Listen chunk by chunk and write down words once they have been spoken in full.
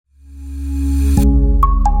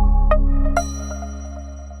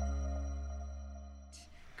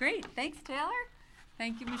Thanks, Taylor.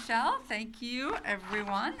 Thank you, Michelle. Thank you,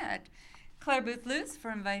 everyone at Clare Boothe Luce for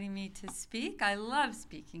inviting me to speak. I love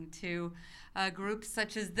speaking to groups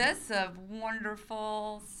such as this of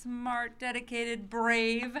wonderful, smart, dedicated,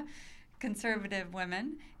 brave, conservative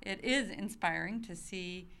women. It is inspiring to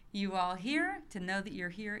see you all here, to know that you're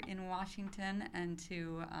here in Washington, and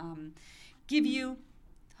to give you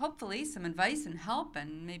hopefully some advice and help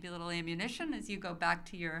and maybe a little ammunition as you go back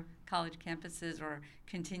to your college campuses or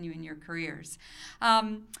continue in your careers.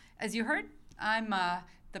 As you heard, I'm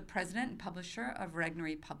the president and publisher of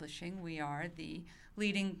Regnery Publishing. We are the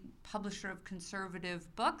leading publisher of conservative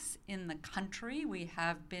books in the country. We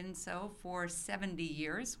have been so for 70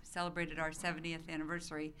 years. We celebrated our 70th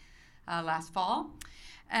anniversary last fall.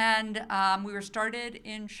 And we were started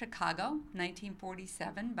in Chicago,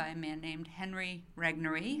 1947, by a man named Henry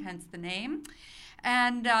Regnery, hence the name.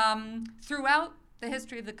 And throughout the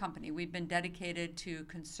history of the company, we've been dedicated to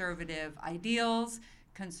conservative ideals,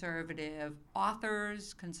 conservative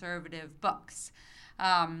authors, conservative books.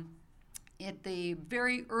 At the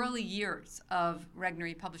very early years of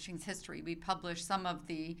Regnery Publishing's history, we published some of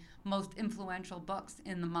the most influential books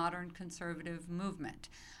in the modern conservative movement.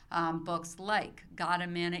 Books like God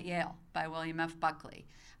and Man at Yale by William F. Buckley,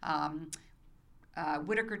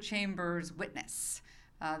 Whittaker Chambers' Witness,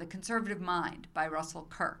 The Conservative Mind by Russell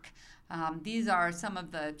Kirk. These are some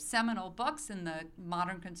of the seminal books in the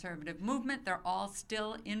modern conservative movement. They're all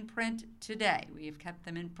still in print today. We have kept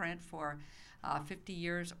them in print for 50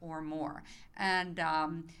 years or more. And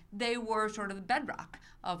they were sort of the bedrock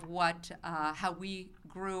of how we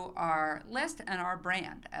grew our list and our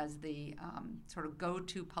brand as the sort of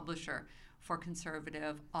go-to publisher for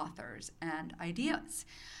conservative authors and ideas.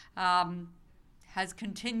 Has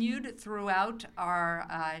continued throughout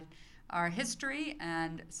our history,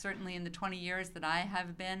 and certainly in the 20 years that I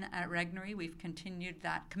have been at Regnery, we've continued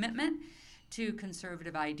that commitment to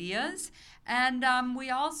conservative ideas. And we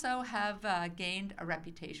also have gained a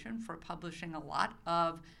reputation for publishing a lot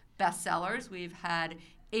of bestsellers. We've had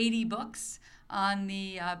 80 books on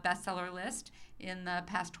the bestseller list in the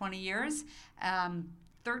past 20 years.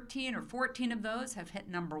 13 or 14 of those have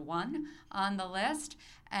hit #1 on the list.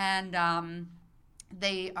 And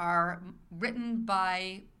they are written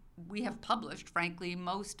by, we have published, frankly,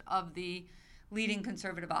 most of the leading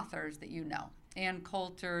conservative authors that you know. Ann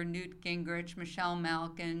Coulter, Newt Gingrich, Michelle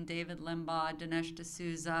Malkin, David Limbaugh, Dinesh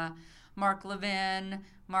D'Souza, Mark Levin,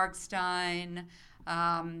 Mark Stein,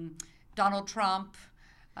 Donald Trump,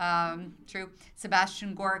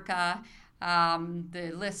 Sebastian Gorka.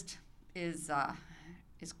 The list is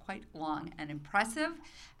quite long and impressive,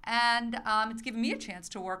 and it's given me a chance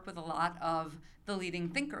to work with a lot of the leading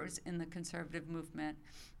thinkers in the conservative movement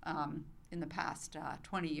in the past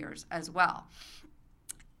 20 years as well.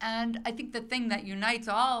 And I think the thing that unites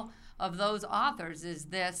all of those authors is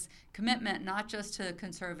this commitment not just to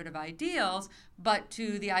conservative ideals, but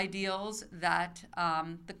to the ideals that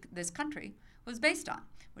this country was based on,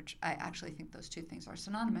 which I actually think those two things are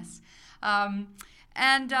synonymous.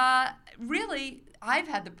 Really, I've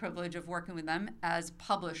had the privilege of working with them as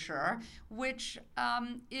publisher, which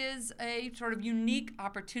is a sort of unique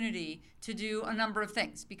opportunity to do a number of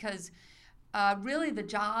things, because really the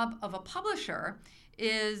job of a publisher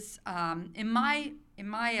is, in my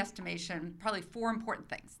estimation, probably 4 important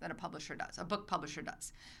things that a book publisher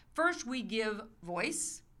does. First, we give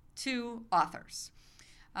voice to authors.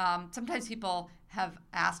 Sometimes people have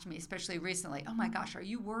asked me, especially recently, oh my gosh, are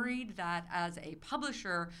you worried that as a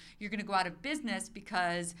publisher you're going to go out of business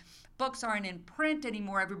because books aren't in print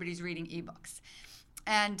anymore, everybody's reading ebooks?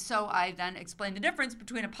 And so I then explained the difference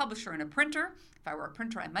between a publisher and a printer. If I were a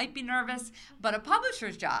printer, I might be nervous, but a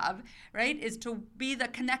publisher's job, right, is to be the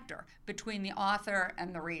connector between the author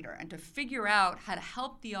and the reader, and to figure out how to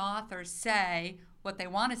help the author say what they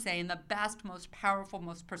want to say in the best, most powerful,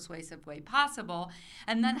 most persuasive way possible,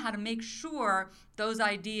 and then how to make sure those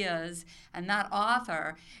ideas and that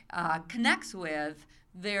author connects with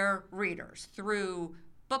their readers through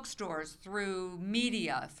bookstores, through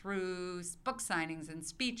media, through book signings and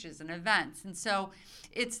speeches and events. And so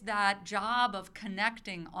it's that job of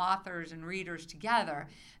connecting authors and readers together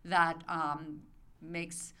that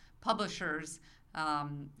makes publishers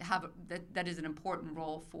that is an important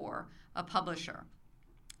role for a publisher.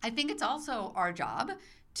 I think it's also our job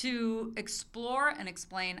to explore and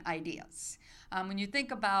explain ideas. When you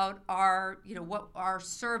think about our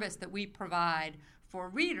service that we provide for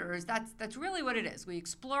readers, that's really what it is. We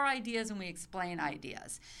explore ideas and we explain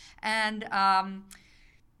ideas. And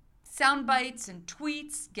sound bites and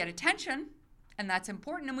tweets get attention, and that's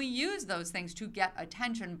important, and we use those things to get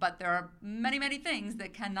attention, but there are many, many things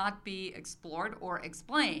that cannot be explored or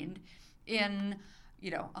explained in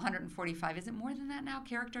 145, is it more than that now,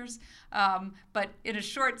 characters? But in a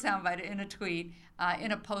short soundbite, in a tweet,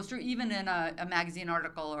 in a post, or even in a magazine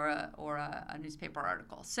article or a newspaper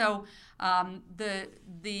article. So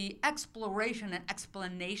the exploration and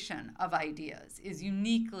explanation of ideas is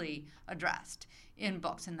uniquely addressed in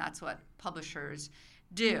books, and that's what publishers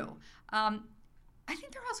do. I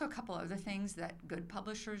think there are also a couple other things that good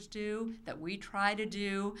publishers do that we try to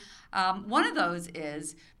do. One of those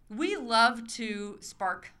is we love to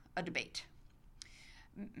spark a debate.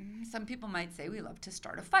 Some people might say we love to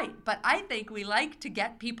start a fight, but I think we like to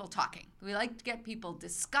get people talking. We like to get people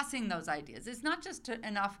discussing those ideas. It's not just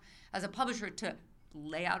enough as a publisher to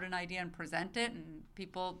lay out an idea and present it and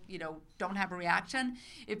people, don't have a reaction.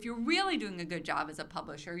 If you're really doing a good job as a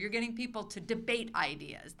publisher, you're getting people to debate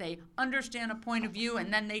ideas. They understand a point of view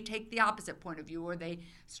and then they take the opposite point of view, or they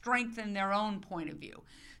strengthen their own point of view.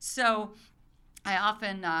 So I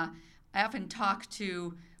often talk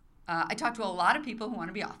to a lot of people who want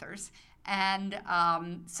to be authors, and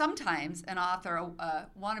sometimes an author, a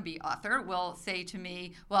wannabe author, will say to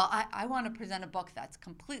me, well, I want to present a book that's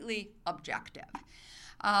completely objective.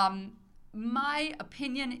 My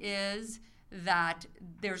opinion is that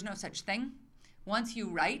there's no such thing. Once you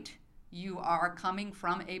write, you are coming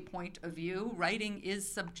from a point of view. Writing is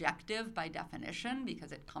subjective by definition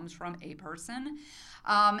because it comes from a person.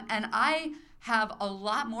 And I have a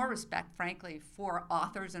lot more respect, frankly, for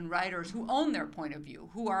authors and writers who own their point of view,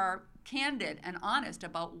 who are candid and honest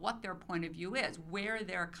about what their point of view is, where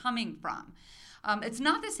they're coming from. It's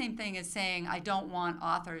not the same thing as saying I don't want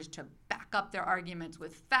authors to back up their arguments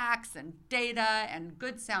with facts and data and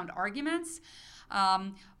good sound arguments.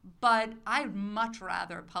 But I'd much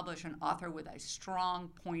rather publish an author with a strong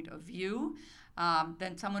point of view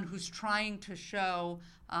than someone who's trying to show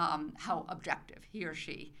how objective he or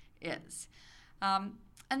she is.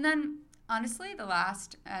 And then, honestly, the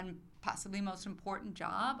last and possibly most important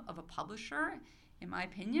job of a publisher, in my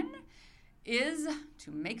opinion, is to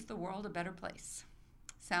make the world a better place.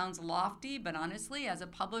 Sounds lofty, but honestly, as a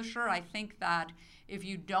publisher, I think that if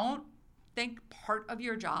you don't think part of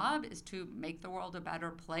your job is to make the world a better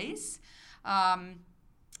place,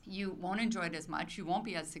 you won't enjoy it as much, you won't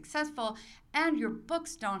be as successful, and your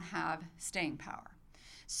books don't have staying power.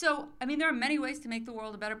 So, there are many ways to make the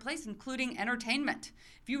world a better place, including entertainment.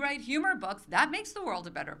 If you write humor books, that makes the world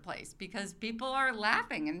a better place because people are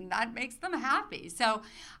laughing and that makes them happy. So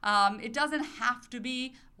it doesn't have to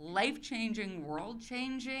be life-changing,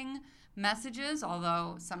 world-changing messages,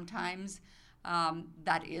 although sometimes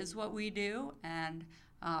that is what we do, and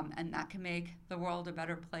that can make the world a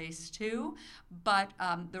better place too. But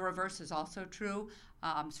the reverse is also true.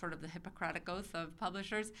 Sort of the Hippocratic Oath of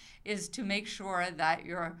publishers is to make sure that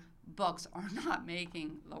your books are not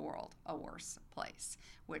making the world a worse place,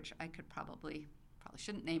 which I could probably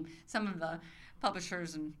shouldn't name some of the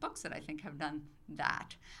publishers and books that I think have done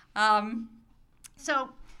that. So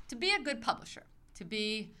to be a good publisher, to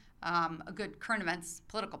be a good current events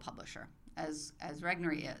political publisher, as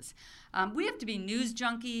Regnery is, we have to be news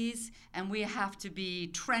junkies and we have to be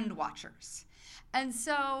trend watchers. And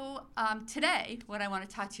so today, what I want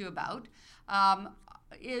to talk to you about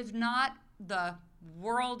is not the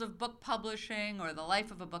world of book publishing or the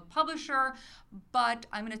life of a book publisher, but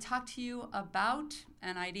I'm going to talk to you about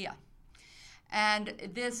an idea. And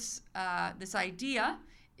this idea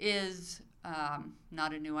is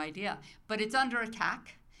not a new idea, but it's under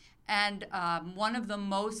attack. And one of the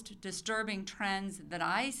most disturbing trends that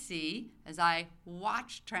I see as I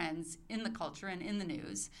watch trends in the culture and in the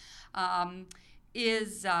news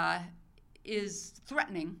is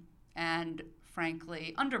threatening and,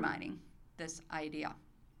 frankly, undermining this idea.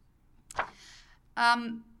 There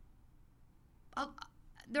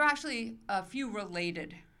are actually a few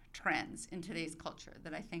related trends in today's culture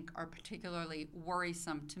that I think are particularly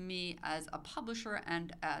worrisome to me as a publisher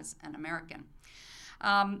and as an American.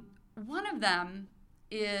 One of them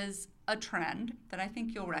is a trend that I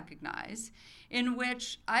think you'll recognize, in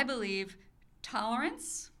which I believe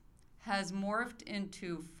tolerance has morphed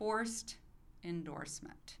into forced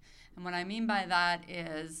endorsement. And what I mean by that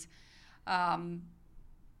is 10,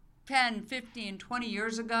 15, 20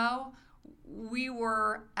 years ago, we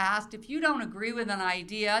were asked, if you don't agree with an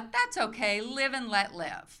idea, that's okay, live and let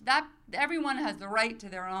live. Everyone has the right to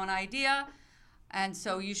their own idea, and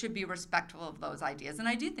so you should be respectful of those ideas. And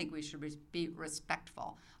I do think we should be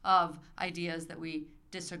respectful of ideas that we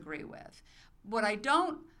disagree with. What I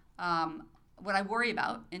worry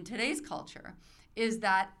about in today's culture is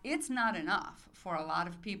that it's not enough for a lot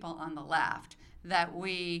of people on the left that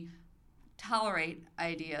we tolerate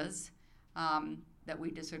ideas that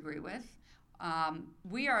we disagree with.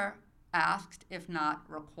 We are asked, if not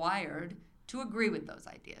required, to agree with those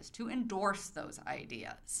ideas, to endorse those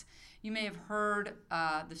ideas. You may have heard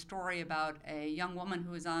the story about a young woman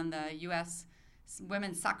who was on the U.S.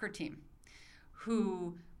 women's soccer team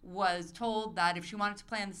who was told that if she wanted to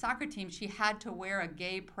play on the soccer team, she had to wear a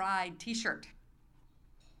gay pride t-shirt.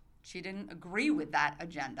 She didn't agree with that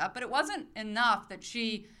agenda, but it wasn't enough that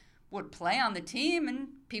she would play on the team and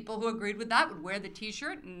people who agreed with that would wear the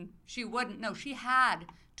t-shirt and she wouldn't. No, she had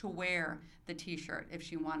to wear the t-shirt if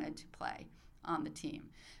she wanted to play on the team.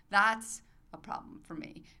 That's a problem for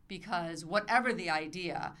me because whatever the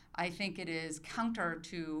idea, I think it is counter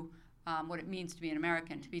to what it means to be an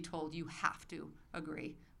American, to be told you have to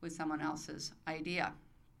agree with someone else's idea.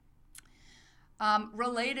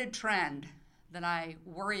 Related trend that I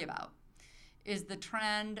worry about is the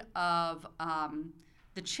trend of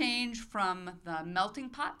the change from the melting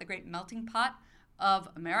pot, the great melting pot of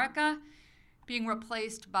America, being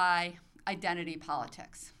replaced by identity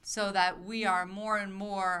politics, so that we are more and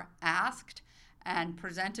more asked and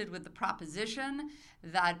presented with the proposition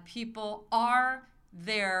that people are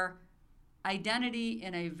their identity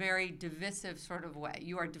in a very divisive sort of way.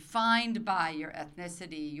 You are defined by your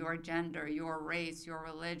ethnicity, your gender, your race, your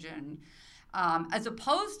religion, as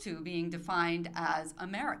opposed to being defined as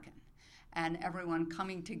American. And everyone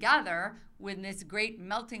coming together with this great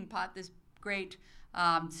melting pot, this great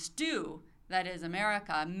stew that is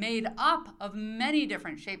America, made up of many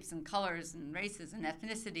different shapes and colors and races and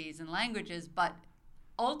ethnicities and languages, but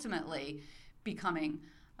ultimately becoming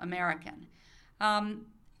American.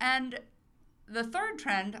 And the third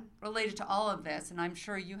trend related to all of this, and I'm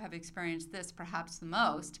sure you have experienced this perhaps the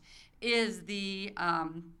most, is the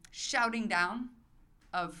shouting down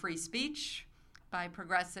of free speech by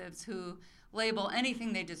progressives who label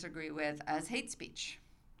anything they disagree with as hate speech.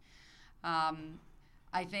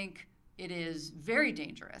 I think it is very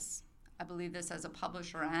dangerous. I believe this as a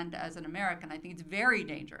publisher and as an American. I think it's very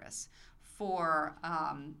dangerous for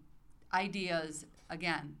ideas,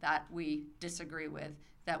 again, that we disagree with,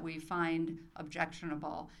 that we find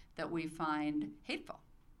objectionable, that we find hateful,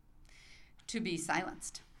 to be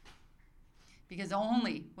silenced. Because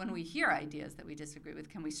only when we hear ideas that we disagree with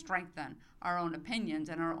can we strengthen our own opinions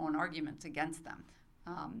and our own arguments against them.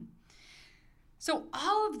 So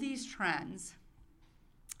all of these trends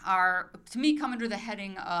are, to me, come under the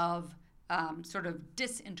heading of sort of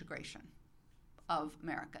disintegration of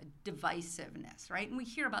America, divisiveness, right? And we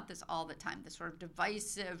hear about this all the time, this sort of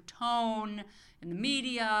divisive tone in the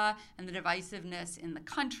media and the divisiveness in the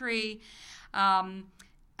country.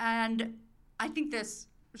 And I think this,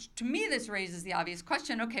 to me, this raises the obvious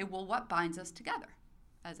question, okay, well, what binds us together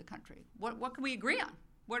as a country? What can we agree on?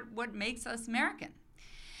 What makes us American?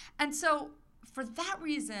 And so for that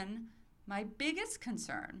reason, my biggest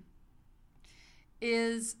concern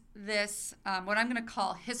is this, what I'm going to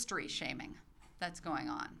call history shaming that's going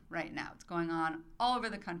on right now. It's going on all over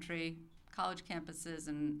the country, college campuses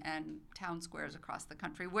and town squares across the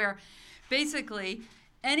country, where basically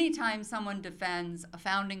anytime someone defends a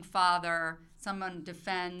founding father, someone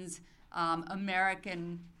defends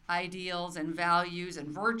American ideals and values and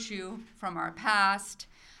virtue from our past,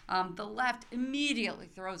 the left immediately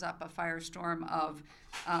throws up a firestorm of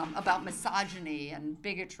about misogyny and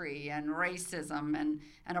bigotry and racism and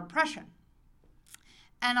oppression.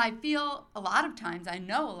 And I feel a lot of times, I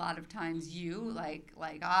know a lot of times you, like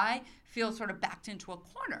I, feel sort of backed into a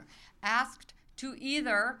corner, asked to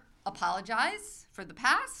either apologize for the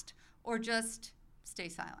past or just stay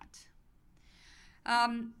silent.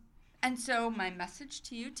 And so my message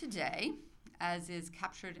to you today, as is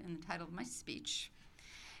captured in the title of my speech,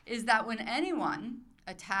 is that when anyone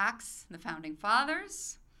attacks the Founding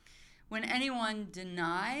Fathers, when anyone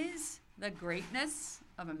denies the greatness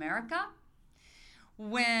of America,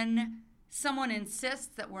 when someone insists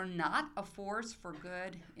that we're not a force for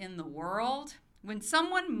good in the world, when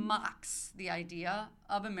someone mocks the idea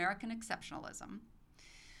of American exceptionalism,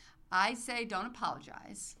 I say don't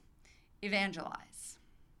apologize, evangelize.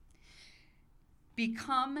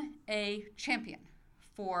 Become a champion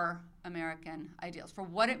for American ideals, for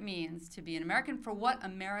what it means to be an American, for what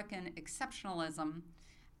American exceptionalism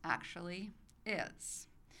actually is.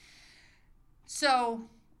 So,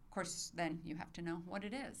 of course, then you have to know what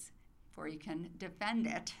it is before you can defend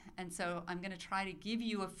it. And so I'm going to try to give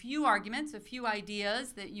you a few arguments, a few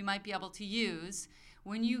ideas that you might be able to use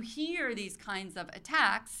when you hear these kinds of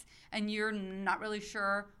attacks and you're not really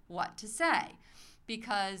sure what to say,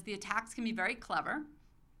 because the attacks can be very clever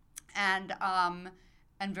and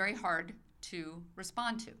very hard to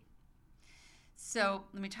respond to. So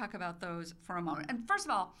let me talk about those for a moment. And first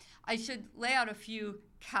of all, I should lay out a few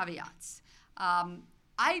caveats.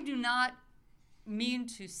 I do not mean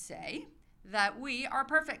to say that we are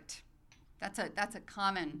perfect. That's a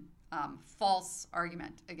common false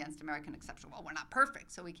argument against American exceptional. Well, we're not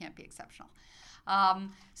perfect, so we can't be exceptional.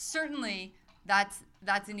 Certainly, that's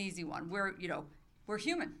an easy one. We're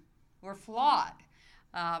human. We're flawed.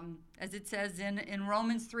 As it says in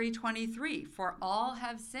Romans 3:23, for all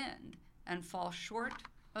have sinned and fall short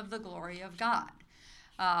of the glory of God.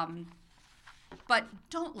 But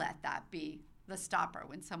don't let that be the stopper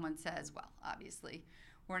when someone says, well, obviously,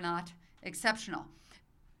 we're not exceptional.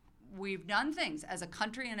 We've done things as a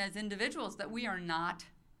country and as individuals that we are not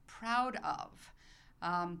proud of.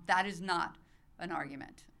 That is not an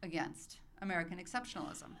argument against American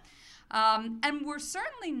exceptionalism. And we're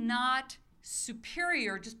certainly not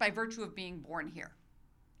superior just by virtue of being born here.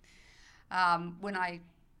 When I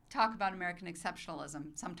talk about American exceptionalism,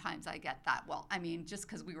 sometimes I get that, well, I mean, just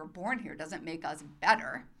because we were born here doesn't make us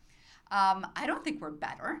better. I don't think we're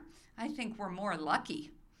better. I think we're more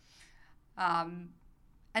lucky. And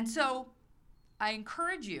so I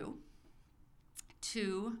encourage you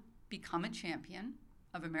to become a champion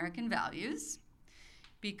of American values,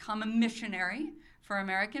 become a missionary for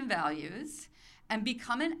American values, and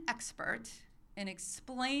become an expert in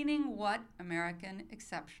explaining what American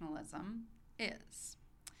exceptionalism is.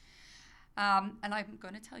 And I'm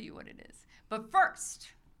going to tell you what it is. But first,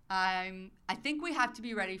 I think we have to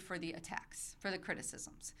be ready for the attacks, for the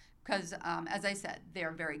criticisms. Because, as I said,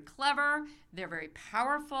 they're very clever, they're very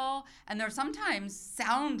powerful, and they sometimes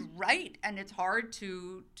sound right, and it's hard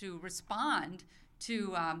to respond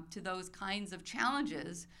to those kinds of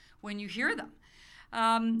challenges when you hear them.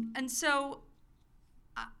 And so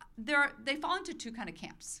they fall into two kind of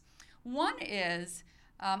camps. One is,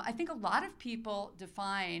 I think a lot of people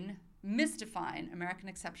misdefine American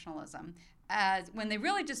exceptionalism as when they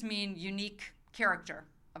really just mean unique character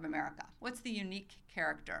of America. What's the unique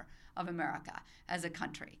character of America as a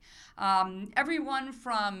country? Everyone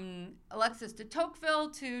from Alexis de Tocqueville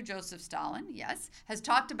to Joseph Stalin, yes, has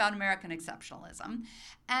talked about American exceptionalism.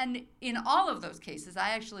 And in all of those cases, I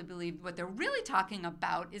actually believe what they're really talking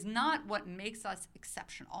about is not what makes us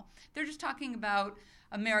exceptional. They're just talking about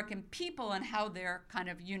American people and how they're kind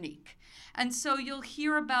of unique. And so you'll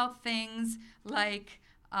hear about things like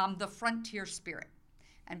the frontier spirit.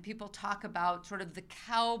 And people talk about sort of the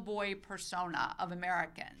cowboy persona of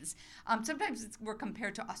Americans. Sometimes we're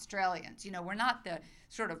compared to Australians. You know, we're not the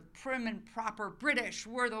sort of prim and proper British.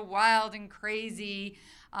 We're the wild and crazy,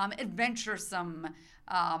 adventuresome,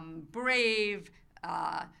 brave,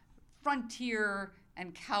 frontier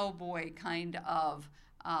and cowboy kind of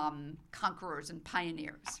conquerors and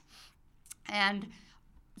pioneers. And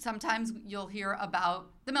sometimes you'll hear about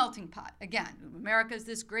the melting pot. Again, America is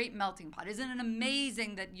this great melting pot. Isn't it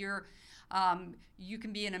amazing that you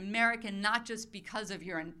can be an American not just because of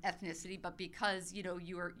your ethnicity, but because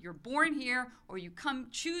you're born here or you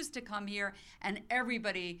choose to come here, and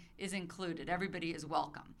everybody is included. Everybody is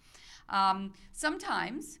welcome.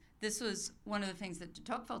 Sometimes this was one of the things that de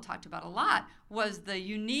Tocqueville talked about a lot, was the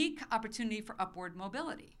unique opportunity for upward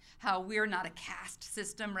mobility. How we're not a caste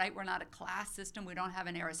system, right? We're not a class system. We don't have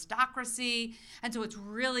an aristocracy. And so it's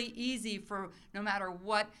really easy for no matter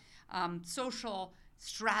what social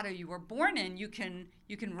strata you were born in, you can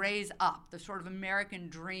raise up the sort of American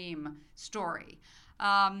dream story.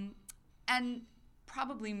 And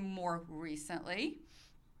probably more recently,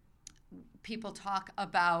 people talk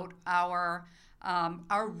about our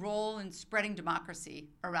role in spreading democracy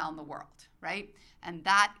around the world, right? And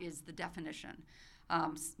that is the definition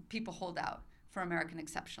people hold out for American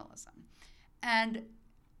exceptionalism. And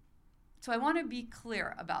so I want to be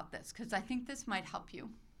clear about this because I think this might help you.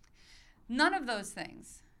 None of those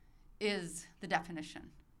things is the definition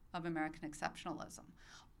of American exceptionalism.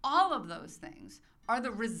 All of those things are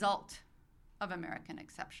the result of American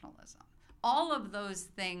exceptionalism. All of those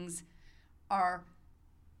things are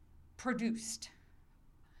produced,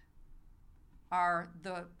 are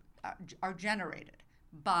generated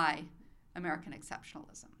by American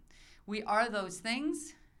exceptionalism. We are those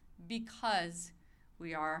things because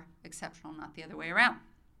we are exceptional, not the other way around.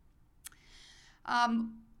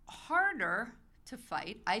 Harder to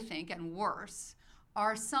fight, I think, and worse,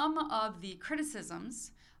 are some of the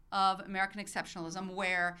criticisms of American exceptionalism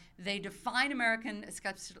where they define American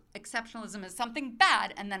exceptionalism as something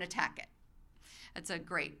bad and then attack it. It's a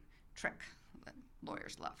great trick that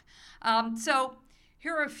lawyers love. So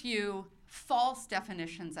here are a few false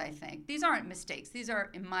definitions, I think. These aren't mistakes. These are,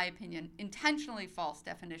 in my opinion, intentionally false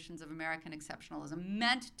definitions of American exceptionalism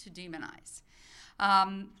meant to demonize.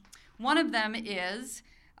 One of them is,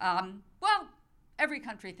 every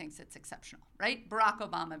country thinks it's exceptional, right? Barack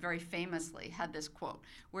Obama very famously had this quote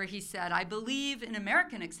where he said, I believe in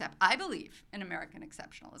American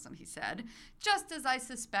exceptionalism, he said, just as I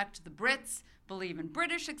suspect the Brits believe in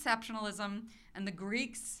British exceptionalism and the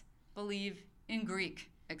Greeks believe in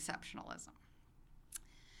Greek exceptionalism.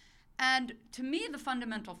 And to me, the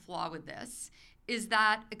fundamental flaw with this is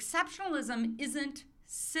that exceptionalism isn't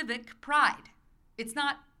civic pride. It's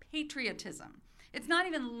not patriotism. It's not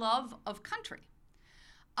even love of country.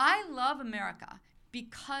 I love America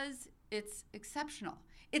because it's exceptional.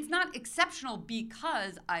 It's not exceptional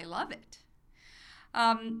because I love it.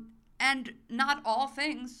 And not all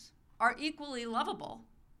things are equally lovable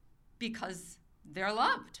because they're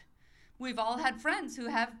loved. We've all had friends who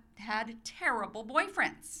have had terrible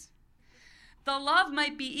boyfriends. The love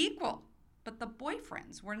might be equal, but the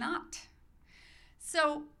boyfriends were not.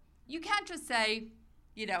 So you can't just say,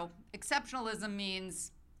 exceptionalism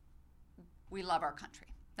means we love our country.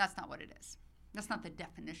 That's not what it is. That's not the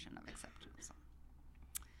definition of exceptionalism.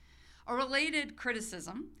 A related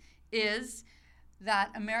criticism is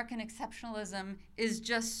that American exceptionalism is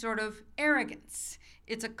just sort of arrogance.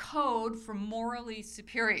 It's a code for morally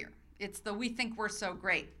superior. It's the we think we're so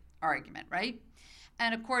great argument, right?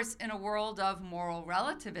 And of course, in a world of moral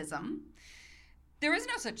relativism, there is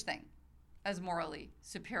no such thing as morally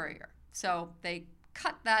superior. So they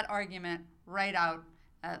cut that argument right out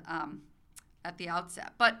at the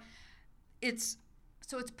outset. But it's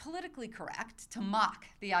politically correct to mock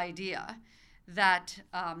the idea that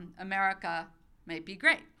America may be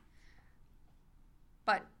great.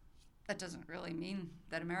 But that doesn't really mean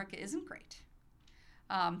that America isn't great.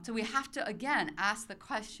 So we have to, again, ask the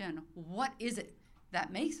question, what is it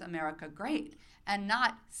that makes America great? And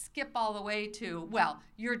not skip all the way to,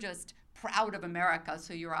 you're just proud of America,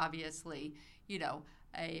 so you're obviously,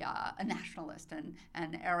 a nationalist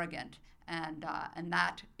and arrogant. And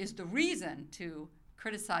that is the reason to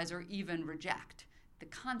criticize or even reject the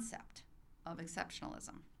concept of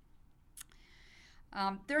exceptionalism.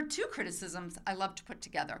 There are two criticisms I love to put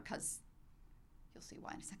together because you'll see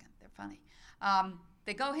why in a second. They're funny.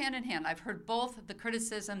 They go hand in hand. I've heard both the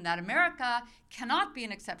criticism that America cannot be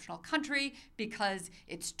an exceptional country because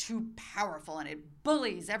it's too powerful and it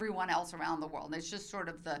bullies everyone else around the world. And it's just sort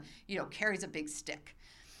of carries a big stick.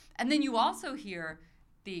 And then you also hear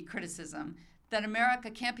the criticism that America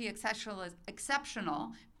can't be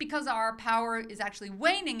exceptional because our power is actually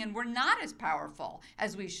waning and we're not as powerful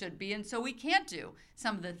as we should be, and so we can't do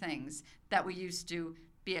some of the things that we used to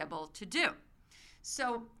be able to do.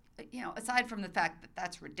 So, aside from the fact that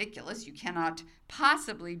that's ridiculous, you cannot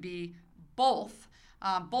possibly be both.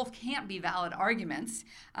 Both can't be valid arguments.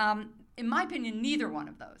 In my opinion, neither one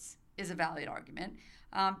of those is a valid argument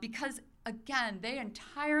because, again, they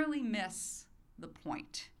entirely miss the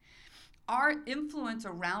point. Our influence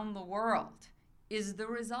around the world is the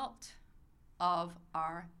result of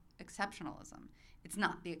our exceptionalism. It's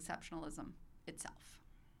not the exceptionalism itself.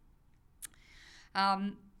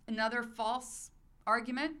 Another false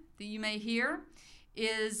argument that you may hear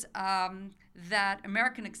is that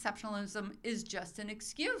American exceptionalism is just an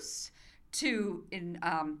excuse to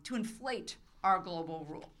inflate our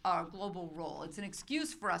global role. It's an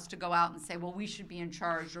excuse for us to go out and say, well, we should be in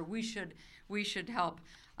charge, or we should help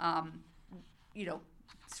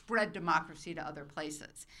spread democracy to other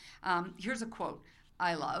places. Here's a quote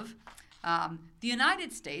I love. The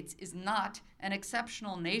United States is not an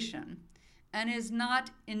exceptional nation and is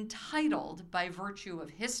not entitled by virtue of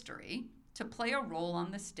history to play a role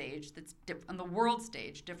on the stage that's on the world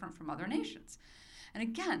stage different from other nations. And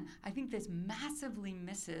again, I think this massively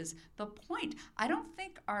misses the point. I don't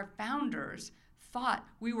think our founders thought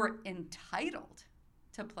we were entitled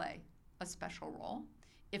to play a special role.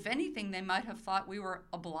 If anything, they might have thought we were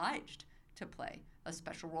obliged to play a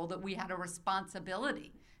special role, that we had a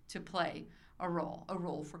responsibility to play a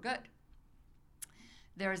role for good.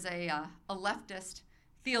 There's a leftist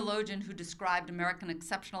theologian who described American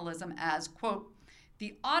exceptionalism as, quote,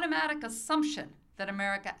 the automatic assumption that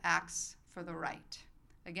America acts for the right.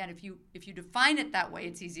 Again, if you define it that way,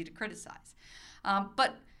 it's easy to criticize.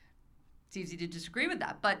 But it's easy to disagree with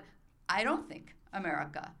that. But I don't think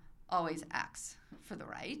America always acts for the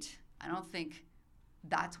right. I don't think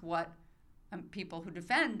that's what people who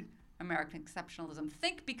defend American exceptionalism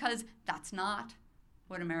think, because that's not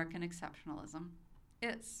what American exceptionalism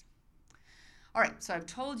is. All right, so I've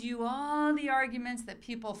told you all the arguments that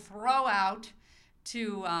people throw out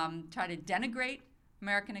to try to denigrate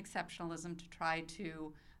American exceptionalism, to try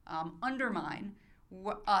to undermine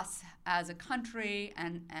us as a country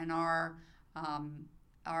and our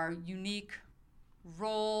unique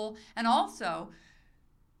role, and also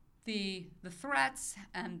the threats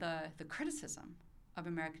and the criticism of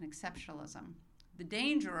American exceptionalism, the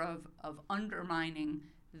danger of undermining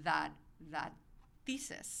that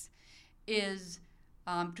thesis is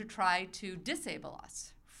to try to disable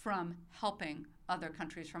us from helping other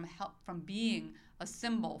countries, from being a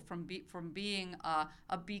symbol, from being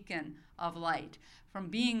a beacon of light, from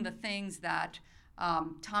being the things that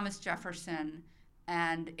Thomas Jefferson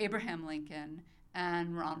and Abraham Lincoln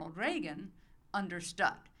and Ronald Reagan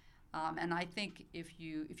understood. And I think if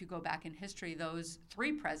you go back in history, those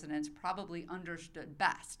three presidents probably understood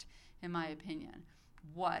best, in my opinion,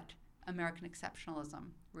 what American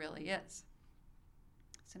exceptionalism really is.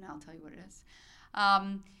 So now I'll tell you what it is.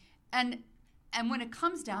 And when it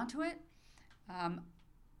comes down to it,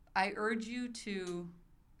 I urge you to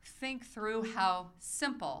think through how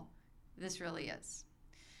simple this really is.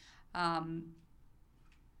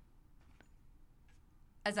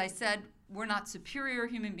 As I said, we're not superior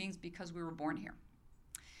human beings because we were born here.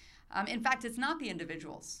 In fact, it's not the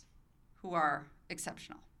individuals who are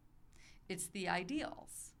exceptional. It's the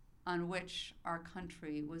ideals on which our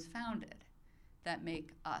country was founded that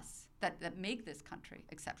make us, that make this country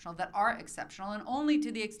exceptional, that are exceptional, and only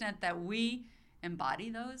to the extent that we embody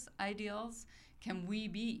those ideals can we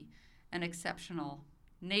be an exceptional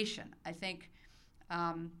nation. I think, so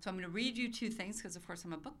I'm going to read you two things because, of course,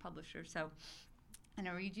 I'm a book publisher, so I'm going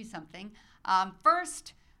to read you something.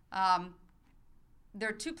 First, there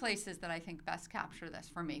are two places that I think best capture this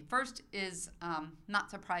for me. First is, not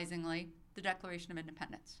surprisingly, the Declaration of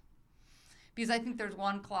Independence. Because I think there's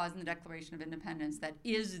one clause in the Declaration of Independence that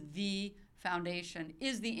is the foundation,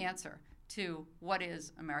 is the answer to what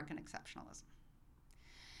is American exceptionalism.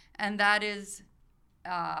 And that is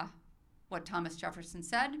what Thomas Jefferson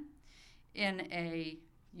said in a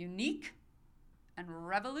unique and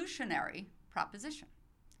revolutionary proposition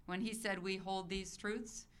when he said, "We hold these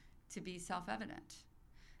truths to be self-evident,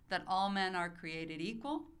 that all men are created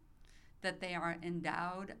equal, that they are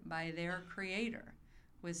endowed by their Creator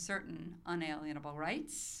with certain unalienable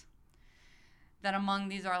rights, that among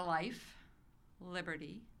these are life,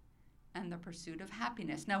 liberty, and the pursuit of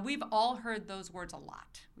happiness." Now, we've all heard those words a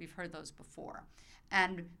lot. We've heard those before.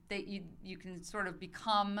 And you can sort of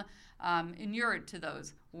become inured to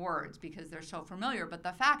those words because they're so familiar. But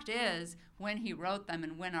the fact is, when he wrote them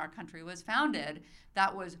and when our country was founded,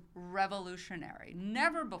 that was revolutionary.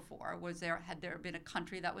 Never before had there been a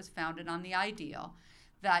country that was founded on the ideal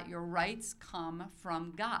that your rights come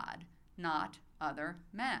from God, not other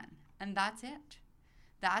men. And that's it.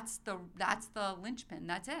 That's the linchpin.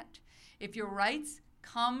 That's it. If your rights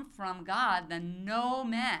come from God, then no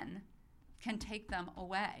man can take them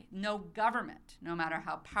away. No government, no matter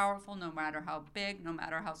how powerful, no matter how big, no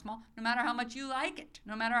matter how small, no matter how much you like it,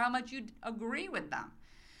 no matter how much you agree with them.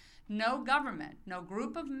 No government, no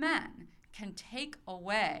group of men can take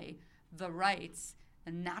away the rights,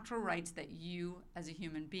 the natural rights that you as a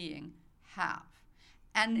human being have.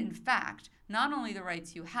 And in fact, not only the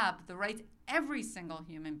rights you have, but the rights every single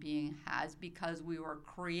human being has because we were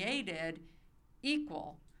created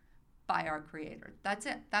equal by our Creator. That's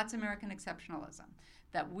it. That's American exceptionalism.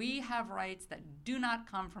 That we have rights that do not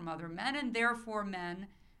come from other men, and therefore men,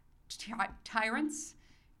 tyrants,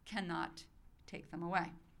 cannot take them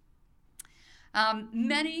away.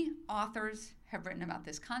 Many authors have written about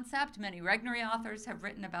this concept. Many Regnery authors have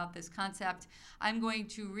written about this concept. I'm going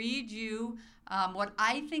to read you what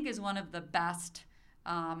I think is one of the best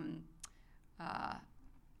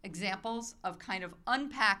examples of kind of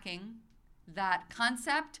unpacking that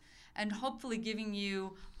concept and hopefully giving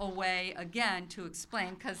you a way, again, to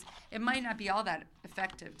explain, because it might not be all that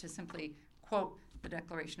effective to simply quote the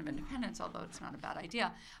Declaration of Independence, although it's not a bad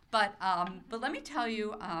idea. But let me tell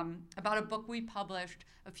you about a book we published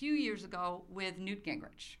a few years ago with Newt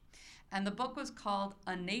Gingrich. And the book was called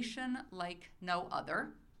A Nation Like No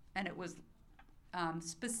Other, and it was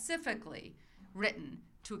specifically written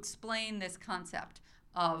to explain this concept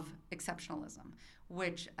of exceptionalism,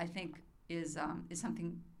 which I think is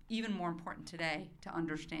something even more important today to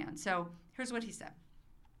understand. So here's what he said.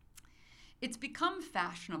 "It's become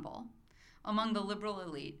fashionable among the liberal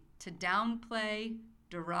elite to downplay,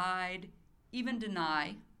 deride, even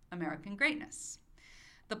deny American greatness.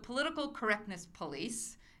 The political correctness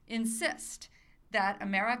police insist that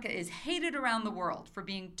America is hated around the world for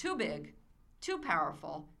being too big, too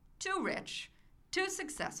powerful, too rich, too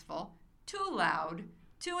successful, too loud,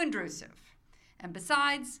 too intrusive. And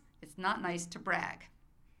besides, it's not nice to brag."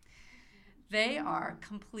 They are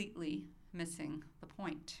completely missing the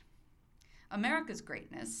point. America's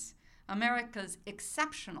greatness, America's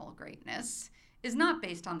exceptional greatness, is not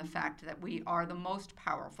based on the fact that we are the most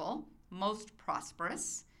powerful, most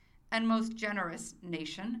prosperous, and most generous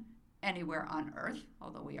nation anywhere on earth,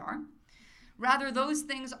 although we are. Rather, those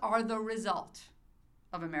things are the result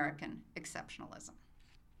of American exceptionalism.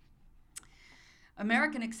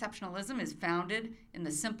 American exceptionalism is founded in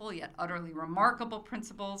the simple yet utterly remarkable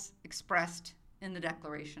principles expressed in the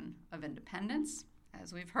Declaration of Independence,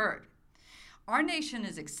 as we've heard. Our nation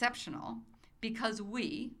is exceptional because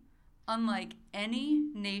we, unlike any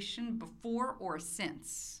nation before or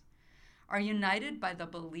since, are united by the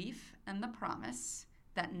belief and the promise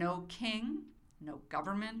that no king, no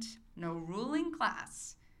government, no ruling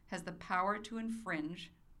class has the power to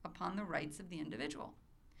infringe upon the rights of the individual.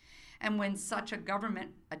 And when such a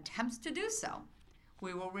government attempts to do so,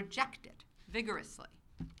 we will reject it vigorously.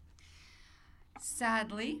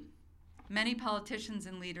 Sadly, many politicians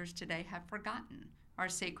and leaders today have forgotten our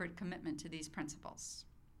sacred commitment to these principles.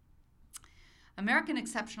 American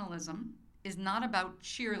exceptionalism is not about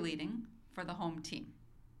cheerleading for the home team.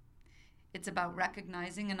 It's about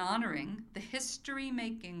recognizing and honoring the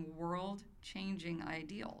history-making, world-changing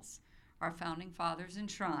ideals our founding fathers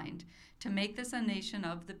enshrined to make this a nation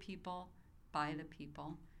of the people, by the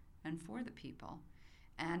people, and for the people.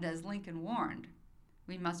 And as Lincoln warned,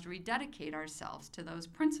 we must rededicate ourselves to those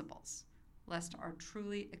principles, lest our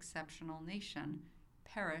truly exceptional nation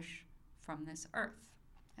perish from this earth,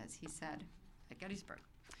 as he said at Gettysburg.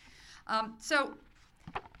 So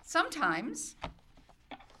sometimes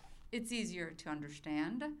it's easier to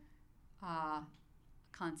understand a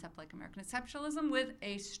concept like American exceptionalism with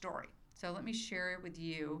a story. So let me share with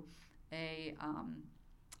you a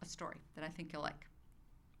story that I think you'll like.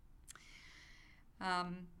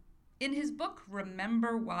 In his book,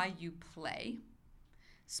 Remember Why You Play,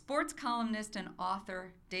 sports columnist and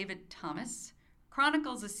author David Thomas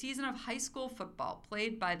chronicles a season of high school football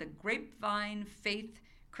played by the Grapevine Faith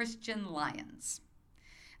Christian Lions.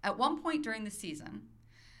 At one point during the season,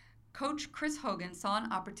 Coach Chris Hogan saw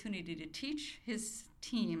an opportunity to teach his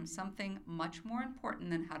team something much more important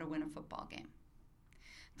than how to win a football game.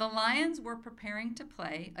 The Lions were preparing to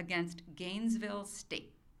play against Gainesville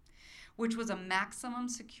State, which was a maximum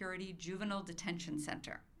security juvenile detention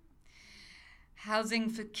center, housing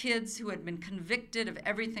for kids who had been convicted of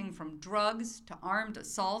everything from drugs to armed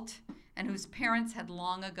assault and whose parents had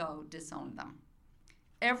long ago disowned them.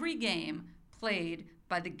 Every game played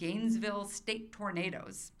by the Gainesville State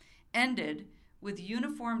Tornadoes ended with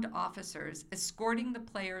uniformed officers escorting the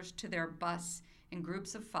players to their bus in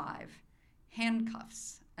groups of 5,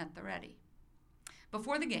 handcuffs at the ready.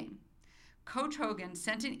 Before the game, Coach Hogan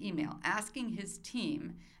sent an email asking his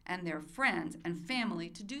team and their friends and family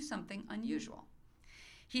to do something unusual.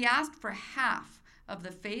 He asked for half of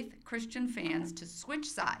the Faith Christian fans to switch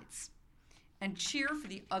sides and cheer for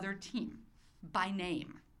the other team by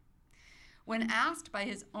name. When asked by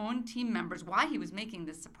his own team members why he was making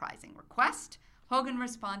this surprising request, Hogan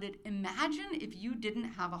responded, "Imagine if you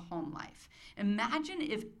didn't have a home life. Imagine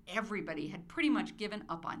if everybody had pretty much given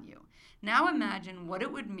up on you. Now imagine what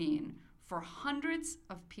it would mean for hundreds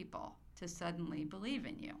of people to suddenly believe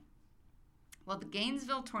in you." Well, the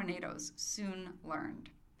Gainesville Tornadoes soon learned.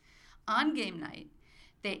 On game night,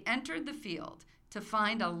 they entered the field to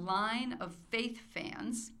find a line of Faith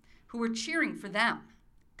fans who were cheering for them.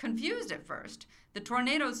 Confused at first, the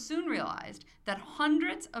Tornadoes soon realized that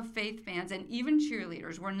hundreds of Faith fans and even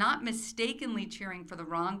cheerleaders were not mistakenly cheering for the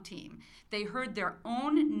wrong team. They heard their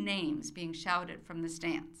own names being shouted from the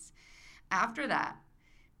stands. After that,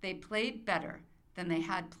 they played better than they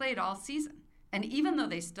had played all season. And even though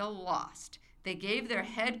they still lost, they gave their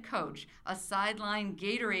head coach a sideline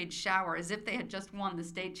Gatorade shower as if they had just won the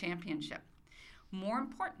state championship. More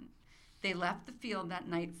important, they left the field that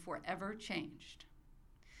night forever changed.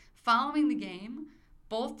 Following the game,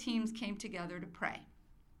 both teams came together to pray.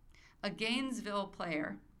 A Gainesville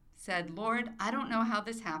player said, "Lord, I don't know how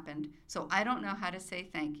this happened, so I don't know how to say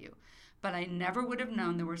thank you, but I never would have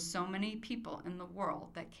known there were so many people in the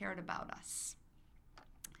world that cared about us."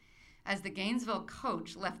 As the Gainesville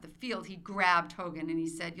coach left the field, he grabbed Hogan and he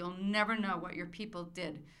said, "You'll never know what your people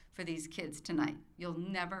did for these kids tonight. You'll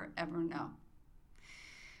never, ever know."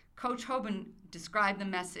 Coach Hogan described the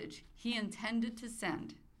message he intended to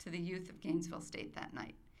send to the youth of Gainesville State that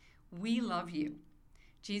night. "We love you.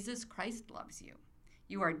 Jesus Christ loves you.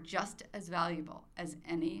 You are just as valuable as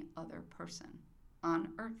any other person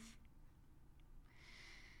on earth."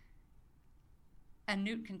 And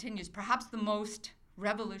Newt continues, perhaps the most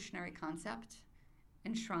revolutionary concept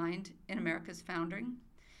enshrined in America's founding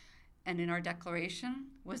and in our Declaration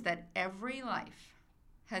was that every life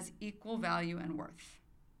has equal value and worth.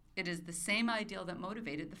 It is the same ideal that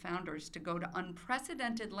motivated the founders to go to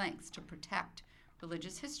unprecedented lengths to protect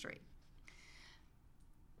religious history.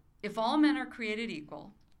 If all men are created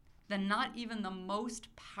equal, then not even the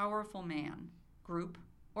most powerful man, group,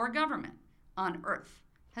 or government on earth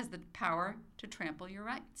has the power to trample your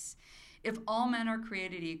rights. If all men are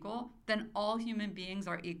created equal, then all human beings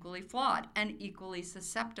are equally flawed and equally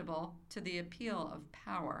susceptible to the appeal of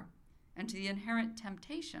power and to the inherent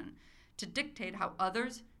temptation to dictate how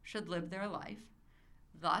others should live their life.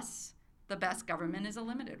 Thus, the best government is a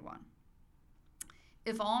limited one.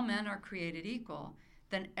 If all men are created equal,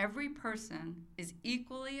 then every person is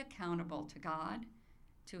equally accountable to God,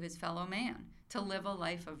 to his fellow man, to live a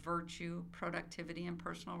life of virtue, productivity, and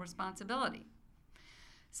personal responsibility.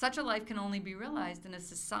 Such a life can only be realized in a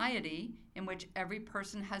society in which every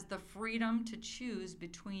person has the freedom to choose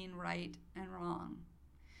between right and wrong.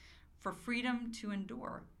 For freedom to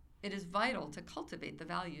endure, it is vital to cultivate the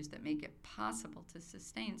values that make it possible to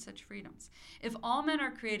sustain such freedoms. If all men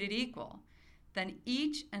are created equal, then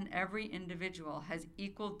each and every individual has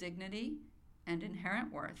equal dignity and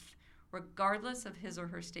inherent worth, regardless of his or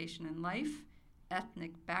her station in life,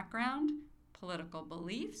 ethnic background, political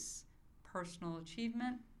beliefs, personal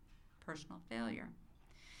achievement, personal failure.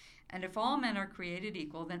 And if all men are created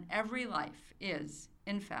equal, then every life is,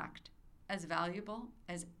 in fact, as valuable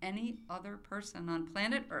as any other person on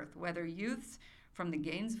planet Earth, whether youths from the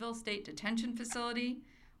Gainesville State Detention Facility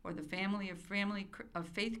or the family of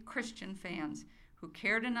faith Christian fans who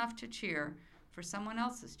cared enough to cheer for someone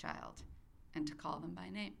else's child and to call them by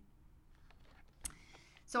name.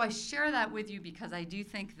 So I share that with you because I do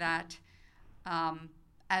think that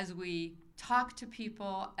as we talk to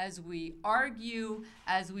people, as we argue,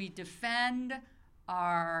 as we defend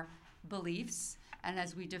our beliefs, and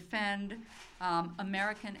as we defend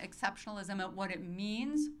American exceptionalism and what it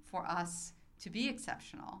means for us to be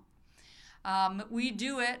exceptional, we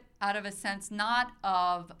do it out of a sense not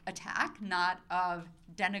of attack, not of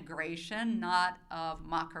denigration, not of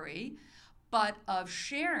mockery, but of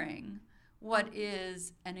sharing what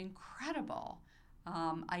is an incredible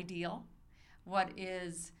ideal, what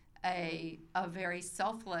is a very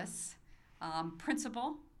selfless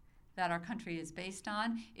principle that our country is based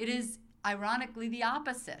on. It is ironically the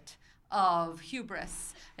opposite of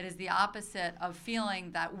hubris. It is the opposite of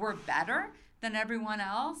feeling that we're better than everyone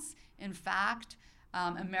else. In fact,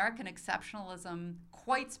 American exceptionalism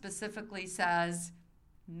quite specifically says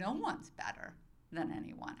no one's better than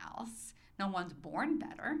anyone else. No one's born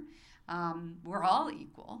better. We're all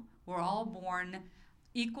equal. We're all born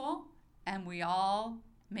equal, and we all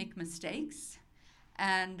make mistakes.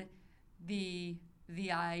 And the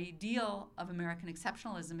ideal of American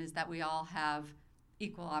exceptionalism is that we all have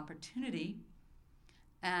equal opportunity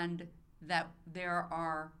and that there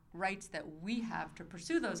are rights that we have to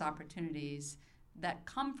pursue those opportunities that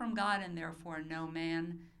come from God, and therefore no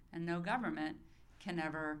man and no government can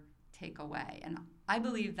ever take away. And I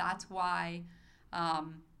believe that's why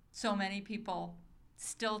so many people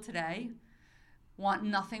still today want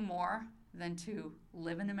nothing more than to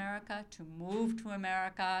live in America, to move to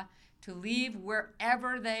America, to leave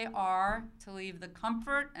wherever they are, to leave the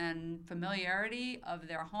comfort and familiarity of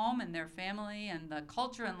their home and their family and the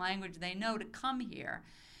culture and language they know to come here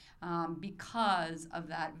because of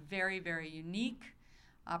that very, very unique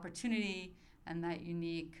opportunity and that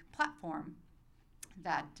unique platform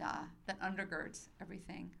that undergirds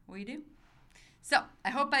everything we do. So I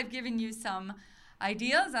hope I've given you some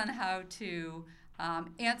ideas on how to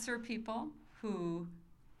answer people who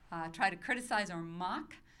try to criticize or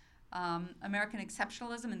mock American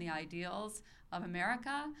exceptionalism and the ideals of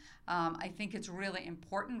America. I think it's really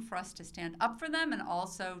important for us to stand up for them and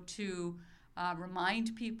also to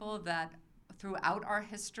remind people that throughout our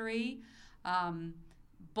history,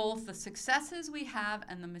 both the successes we have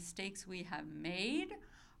and the mistakes we have made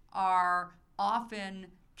are often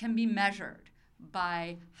can be measured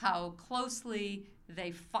by how closely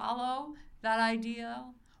they follow that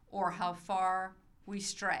ideal or how far we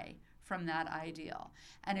stray from that ideal.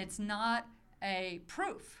 And it's not a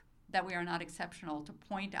proof that we are not exceptional to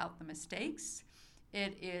point out the mistakes.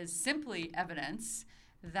 It is simply evidence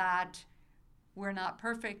that we're not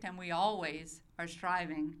perfect and we always are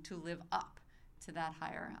striving to live up to that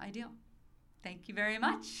higher ideal. Thank you very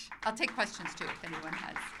much. I'll take questions too if anyone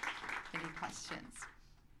has any questions.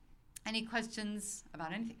 Any questions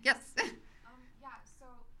about anything? Yes. Yeah, so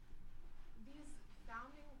these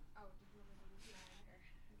founding, did you want me to read it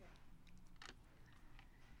here?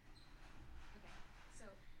 Okay, so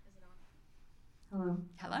is it on? Hello.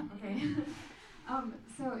 Hello. Okay.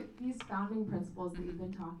 So these founding principles that you've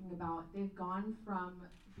been talking about, they've gone from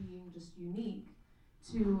being just unique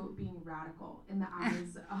to being radical in the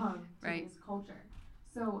eyes of Right. today's culture.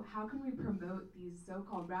 So how can we promote these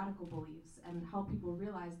so-called radical beliefs and help people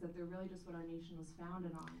realize that they're really just what our nation was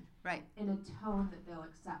founded on, Right. in a tone that they'll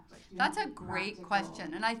accept? Like, do you That's have a great practical-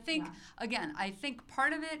 question. And I think, Yeah. again, I think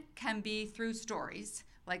part of it can be through stories,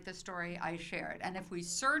 like the story I shared. And if we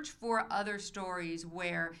search for other stories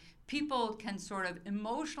where people can sort of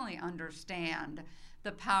emotionally understand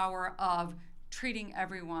the power of treating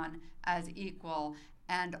everyone as equal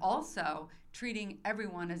and also treating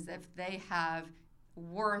everyone as if they have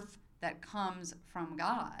worth that comes from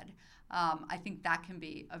God, I think that can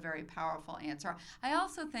be a very powerful answer. I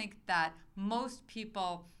also think that most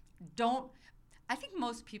people don't. I think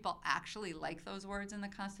most people actually like those words in the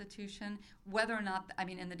Constitution, whether or not, I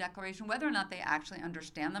mean, in the Declaration, whether or not they actually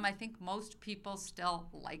understand them. I think most people still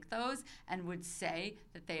like those and would say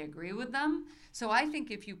that they agree with them. So I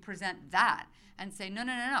think if you present that and say, no,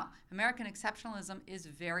 no, no, no, American exceptionalism is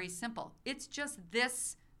very simple. It's just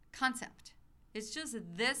this concept. It's just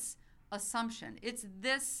this assumption. It's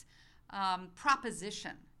this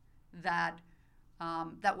proposition that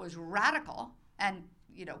that was radical, and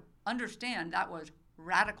understand that was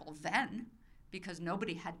radical then because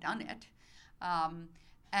nobody had done it,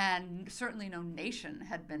 and certainly no nation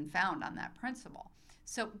had been found on that principle.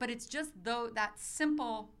 So, but it's just that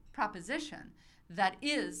simple proposition that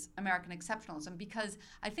is American exceptionalism, because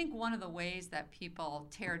I think one of the ways that people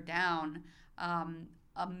tear down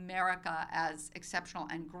America as exceptional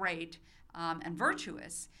and great and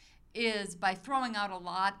virtuous is by throwing out a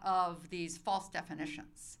lot of these false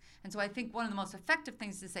definitions. And so I think one of the most effective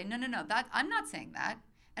things is to say, no, no, no, I'm not saying that.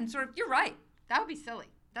 And sort of, you're right. That would be silly.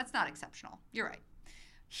 That's not exceptional. You're right.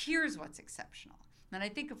 Here's what's exceptional. And I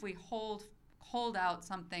think if we hold out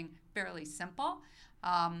something fairly simple,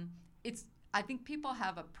 I think people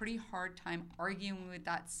have a pretty hard time arguing with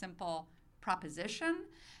that simple proposition.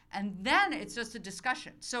 And then it's just a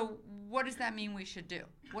discussion. So what does that mean we should do?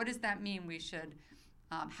 What does that mean we should,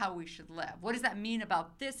 how we should live? What does that mean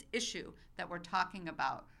about this issue that we're talking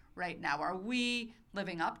about right now? Are we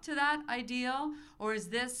living up to that ideal, or is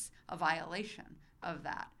this a violation of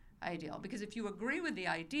that ideal? Because if you agree with the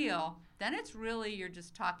ideal, then it's really, you're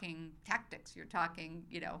just talking tactics. You're talking,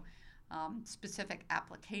 specific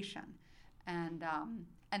application. And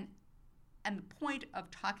the point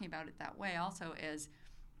of talking about it that way also is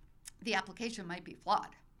the application might be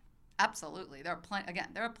flawed. Absolutely. There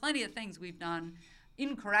are plenty of things we've done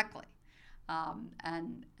incorrectly.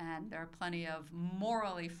 And there are plenty of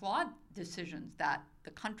morally flawed decisions that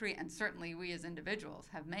the country and certainly we as individuals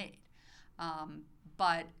have made.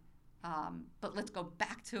 But let's go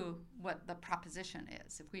back to what the proposition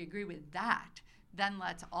is. If we agree with that, then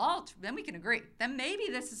then we can agree. Then maybe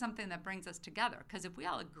this is something that brings us together. Because if we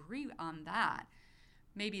all agree on that,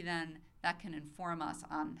 maybe then that can inform us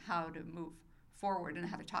on how to move forward and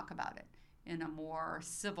how to talk about it in a more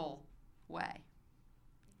civil way.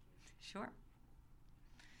 Sure.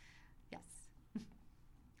 Yes.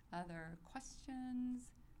 Other questions,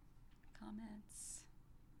 comments?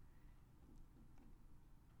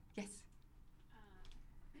 Yes.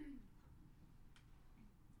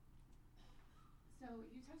 So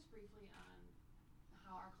you touched briefly on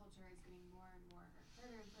how our culture is getting more and more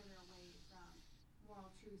further and further away from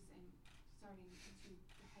moral truths and starting to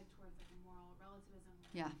head towards like a moral relativism.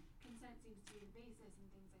 Yeah. Consent seems to be the basis and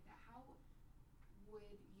things like that. How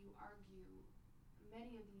would you argue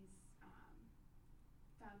many of these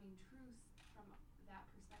founding truths from that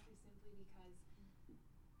perspective, simply because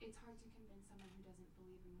it's hard to convince someone who doesn't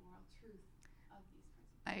believe in moral truth of these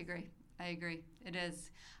principles? I agree. It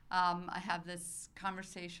is. I have this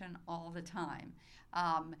conversation all the time.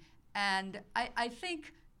 And I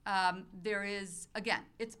think there is, again,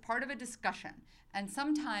 it's part of a discussion. And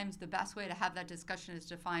sometimes the best way to have that discussion is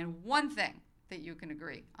to find one thing that you can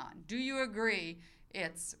agree on. Do you agree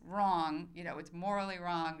it's wrong, it's morally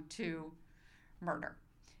wrong to murder?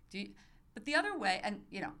 But the other way, and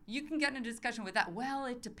you can get in a discussion with that, well,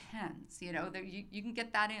 it depends. You can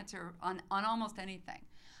get that answer on almost anything.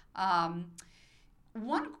 A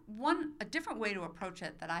different way to approach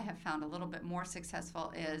it that I have found a little bit more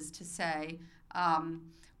successful is to say,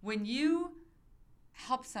 when you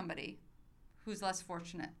help somebody who's less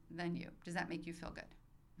fortunate than you, does that make you feel good?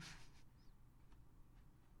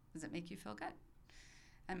 Does it make you feel good?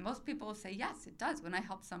 And most people will say, yes, it does. When I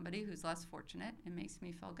help somebody who's less fortunate, it makes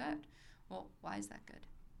me feel good. Well, why is that good?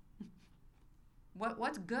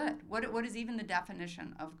 What's good? What is even the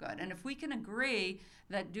definition of good? And if we can agree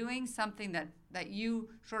that doing something that you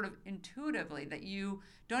sort of intuitively, that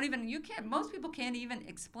most people can't even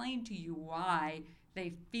explain to you why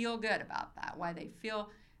they feel good about that, why they feel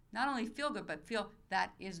not only feel good, but feel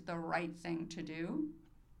that is the right thing to do,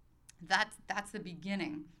 that's the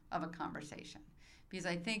beginning of a conversation. Because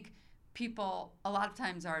I think people a lot of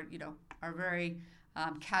times are very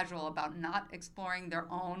casual about not exploring their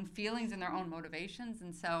own feelings and their own motivations.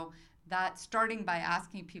 And so that starting by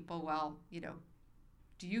asking people, well,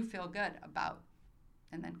 do you feel good about,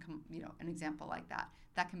 and then an example like that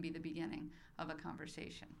can be the beginning of a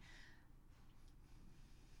conversation.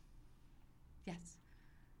 Yes.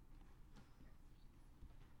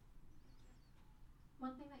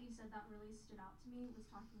 One thing that you said that really stood out to me was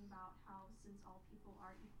talking about how since all people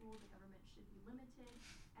are equal, the government should be limited,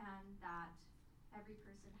 and that every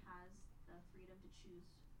person has the freedom to choose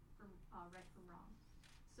from right from wrong.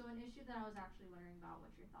 So an issue that I was actually wondering about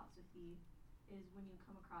what your thoughts would be is when you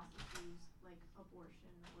come across issues like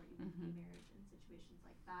abortion or even gay marriage and situations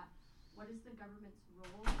like that, what is the government's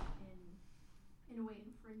role in a way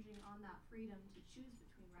infringing on that freedom to choose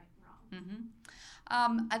between right and wrong?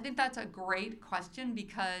 I think that's a great question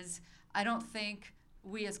because I don't think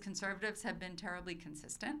we as conservatives have been terribly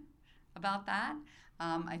consistent about that.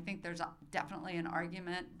 I think there's definitely an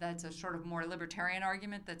argument that's a sort of more libertarian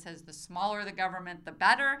argument that says the smaller the government, the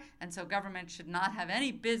better, and so government should not have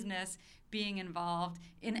any business being involved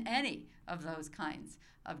in any of those kinds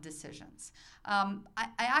of decisions. I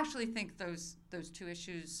actually think those two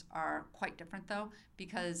issues are quite different, though,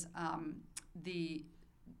 because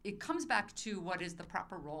it comes back to what is the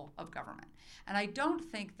proper role of government. And I don't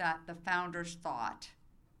think that the founders thought,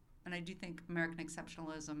 and I do think American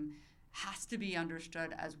exceptionalism has to be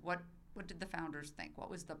understood as what did the founders think? What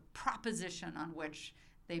was the proposition on which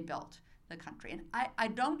they built the country? And I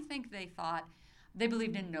don't think they thought they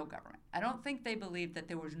believed in no government. I don't think they believed that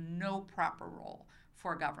there was no proper role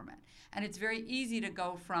for government. And it's very easy to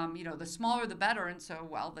go from, the smaller the better, and so,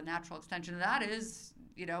 well, the natural extension of that is,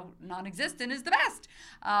 non-existent is the best.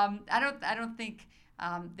 I don't think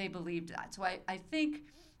they believed that. So I think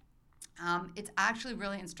it's actually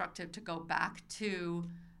really instructive to go back to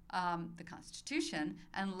the Constitution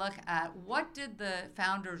and look at what did the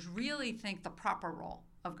founders really think the proper role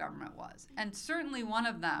of government was. And certainly one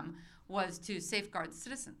of them was to safeguard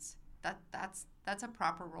citizens. That's a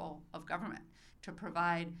proper role of government, to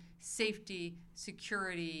provide safety,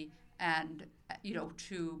 security, and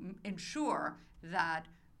to ensure that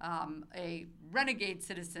a renegade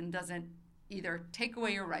citizen doesn't either take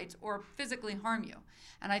away your rights or physically harm you.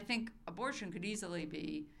 And I think abortion could easily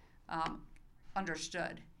be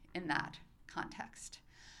understood in that context.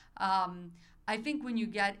 I think when you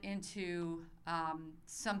get into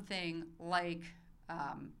something like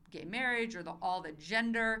gay marriage or all the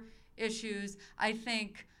gender issues, I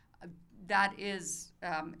think that is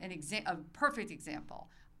a perfect example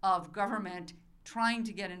of government trying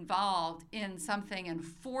to get involved in something and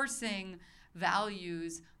forcing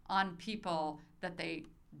values on people that they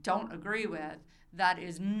don't agree with. That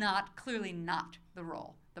is clearly not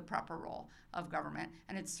the proper role of government.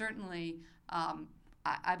 And it certainly,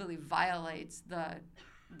 I believe, violates the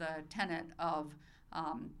tenet of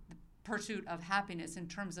the pursuit of happiness in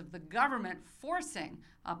terms of the government forcing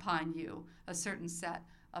upon you a certain set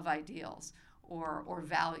of ideals or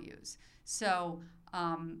values. So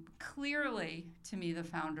clearly, to me, the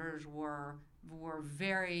founders were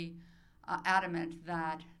very adamant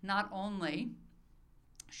that not only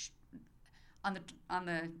on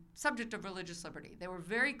the subject of religious liberty, they were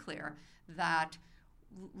very clear that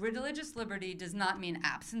religious liberty does not mean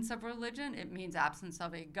absence of religion. It means absence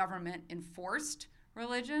of a government-enforced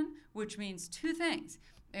religion, which means two things.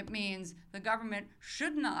 It means the government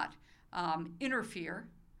should not interfere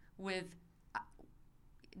with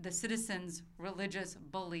the citizens' religious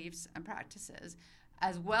beliefs and practices,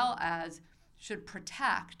 as well as should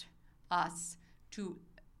protect us to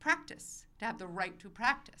have the right to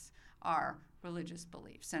practice our religious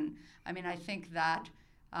beliefs. And I think that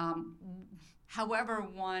however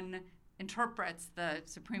one interprets the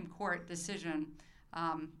Supreme Court decision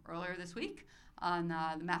earlier this week on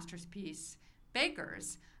the Masterpiece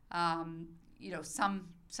Bakers, some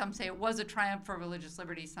say it was a triumph for religious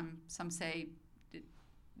liberty. Some say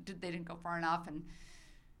they didn't go far enough, and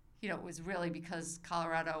it was really because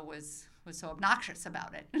Colorado was so obnoxious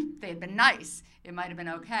about it. If they had been nice, it might have been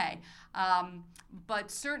okay. But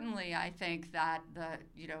certainly, I think that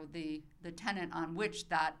the tenet on which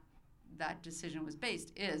that decision was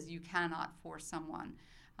based is you cannot force someone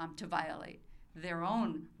to violate their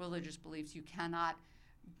own religious beliefs. You cannot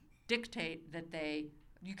dictate that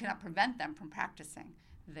you cannot prevent them from practicing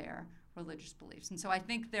their religious beliefs. And so I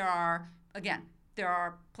think there are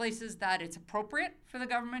places that it's appropriate for the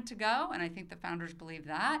government to go, and I think the founders believe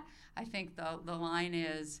that. I think the line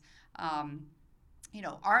is is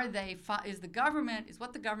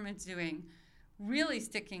what the government's doing really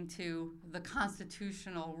sticking to the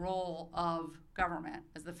constitutional role of government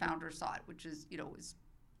as the founders saw it, which is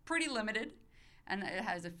pretty limited, and it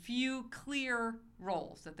has a few clear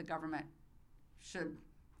roles that the government should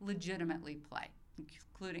legitimately play,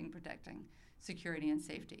 including protecting security and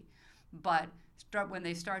safety. But when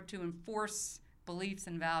they start to enforce beliefs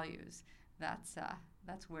and values, that's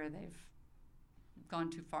where they've gone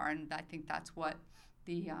too far, and I think that's what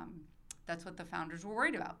the founders were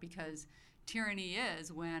worried about, because tyranny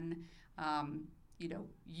is when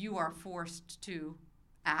you are forced to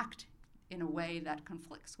act in a way that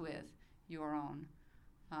conflicts with your own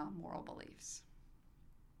moral beliefs.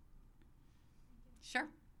 Sure.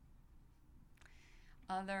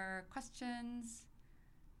 Other questions,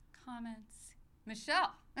 comments?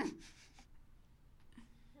 Michelle.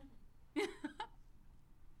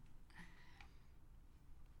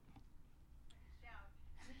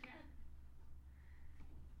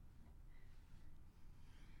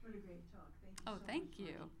 What a great talk. Thank you Oh, so thank much,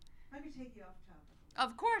 you. Margie. Let me take you off topic.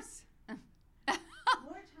 Of course.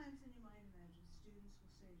 More times than you might imagine, students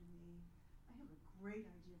will say to me, I have a great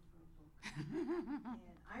idea for a book, and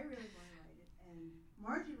I really want to write it, and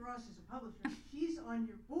Margie Ross is a publisher. She's on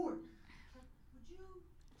your board. Would you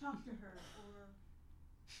talk to her or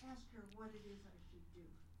ask her what it is I should do?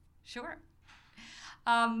 Sure.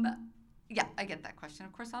 Yeah, I get that question,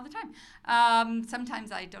 of course, all the time.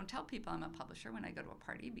 Sometimes I don't tell people I'm a publisher when I go to a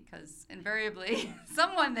party, because invariably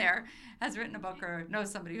someone there has written a book or knows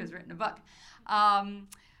somebody who's written a book.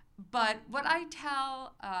 But what I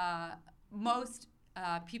tell most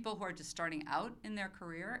people who are just starting out in their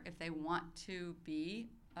career, if they want to be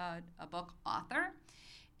a book author,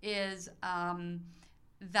 is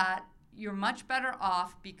that you're much better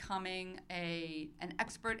off becoming an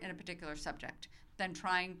expert in a particular subject than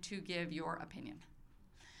trying to give your opinion.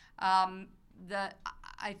 I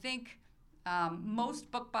think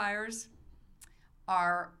most book buyers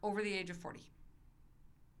are over the age of 40.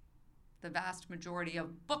 The vast majority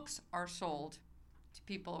of books are sold to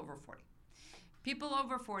people over 40. People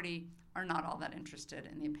over 40 are not all that interested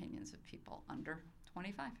in the opinions of people under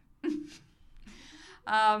 25.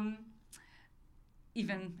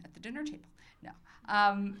 Even at the dinner table. No.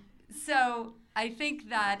 So I think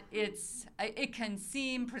that it can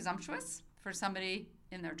seem presumptuous for somebody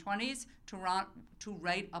in their 20s to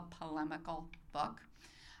write a polemical book.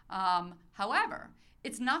 However,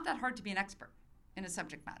 it's not that hard to be an expert in a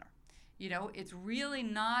subject matter. It's really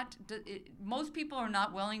not. Most people are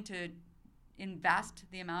not willing to invest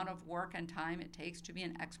the amount of work and time it takes to be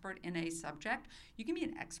an expert in a subject. You can be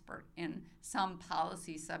an expert in some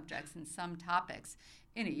policy subjects and some topics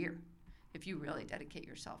in a year if you really dedicate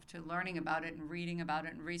yourself to learning about it and reading about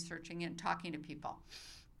it and researching it and talking to people.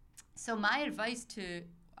 So my advice to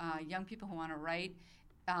young people who want to write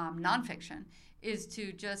nonfiction is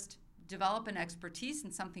to just develop an expertise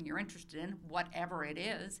in something you're interested in, whatever it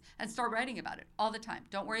is, and start writing about it all the time.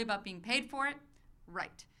 Don't worry about being paid for it.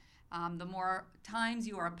 Write. The more times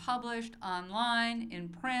you are published online, in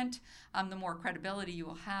print, the more credibility you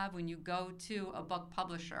will have when you go to a book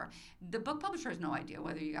publisher. The book publisher has no idea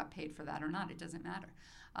whether you got paid for that or not. It doesn't matter.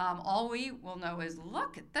 All we will know is,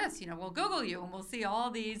 look at this. We'll Google you and we'll see all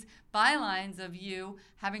these bylines of you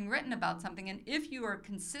having written about something. And if you are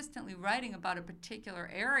consistently writing about a particular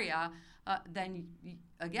area, then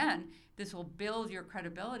again, this will build your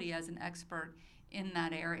credibility as an expert in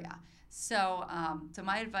that area. So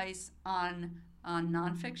my advice on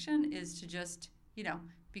nonfiction is to just,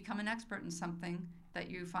 become an expert in something that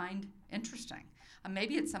you find interesting.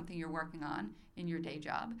 Maybe it's something you're working on in your day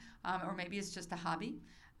job, or maybe it's just a hobby.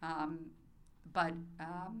 But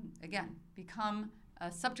again, become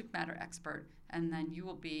a subject matter expert, and then you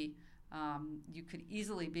will be, you could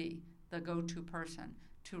easily be the go-to person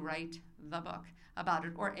to write the book about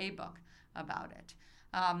it or a book about it.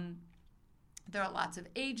 There are lots of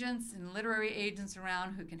agents and literary agents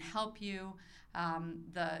around who can help you.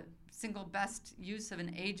 The single best use of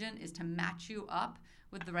an agent is to match you up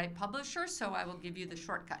with the right publisher, so I will give you the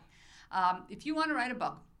shortcut. If you want to write a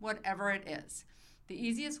book, whatever it is, the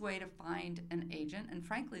easiest way to find an agent, and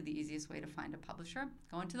frankly the easiest way to find a publisher,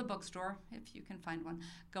 go into the bookstore, if you can find one,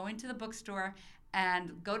 go into the bookstore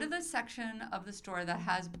and go to the section of the store that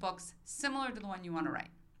has books similar to the one you want to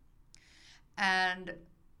write. And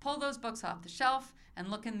pull those books off the shelf and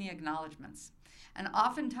look in the acknowledgments. And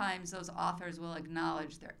oftentimes those authors will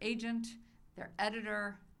acknowledge their agent, their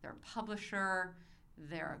editor, their publisher,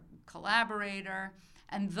 their collaborator,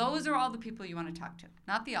 and those are all the people you want to talk to,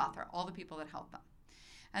 not the author, all the people that help them.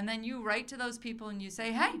 And then you write to those people and you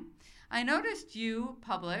say, hey, I noticed you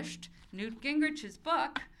published Newt Gingrich's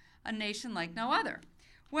book, A Nation Like No Other.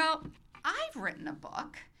 Well, I've written a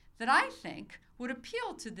book that I think would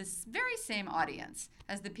appeal to this very same audience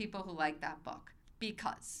as the people who like that book,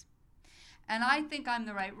 because. And I think I'm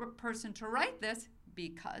the right person to write this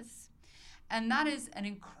because. And that is an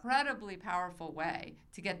incredibly powerful way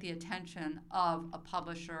to get the attention of a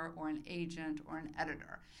publisher or an agent or an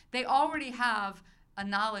editor. They already have a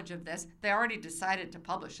knowledge of this. They already decided to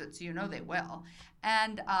publish it, so you know they will.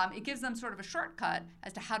 And it gives them sort of a shortcut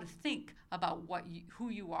as to how to think about who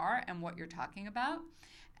you are and what you're talking about.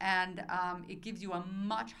 And it gives you a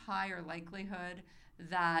much higher likelihood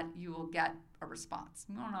that you will get a response.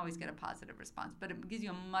 You won't always get a positive response, but it gives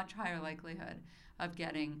you a much higher likelihood of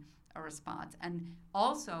getting a response, and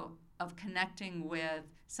also of connecting with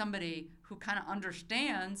somebody who kind of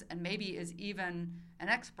understands and maybe is even an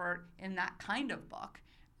expert in that kind of book,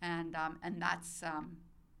 and that's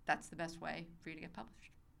the best way for you to get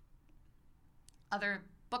published. Other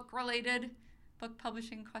book-related, book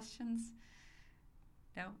publishing questions?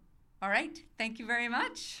 No? All right. Thank you very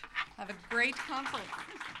much. Have a great conference.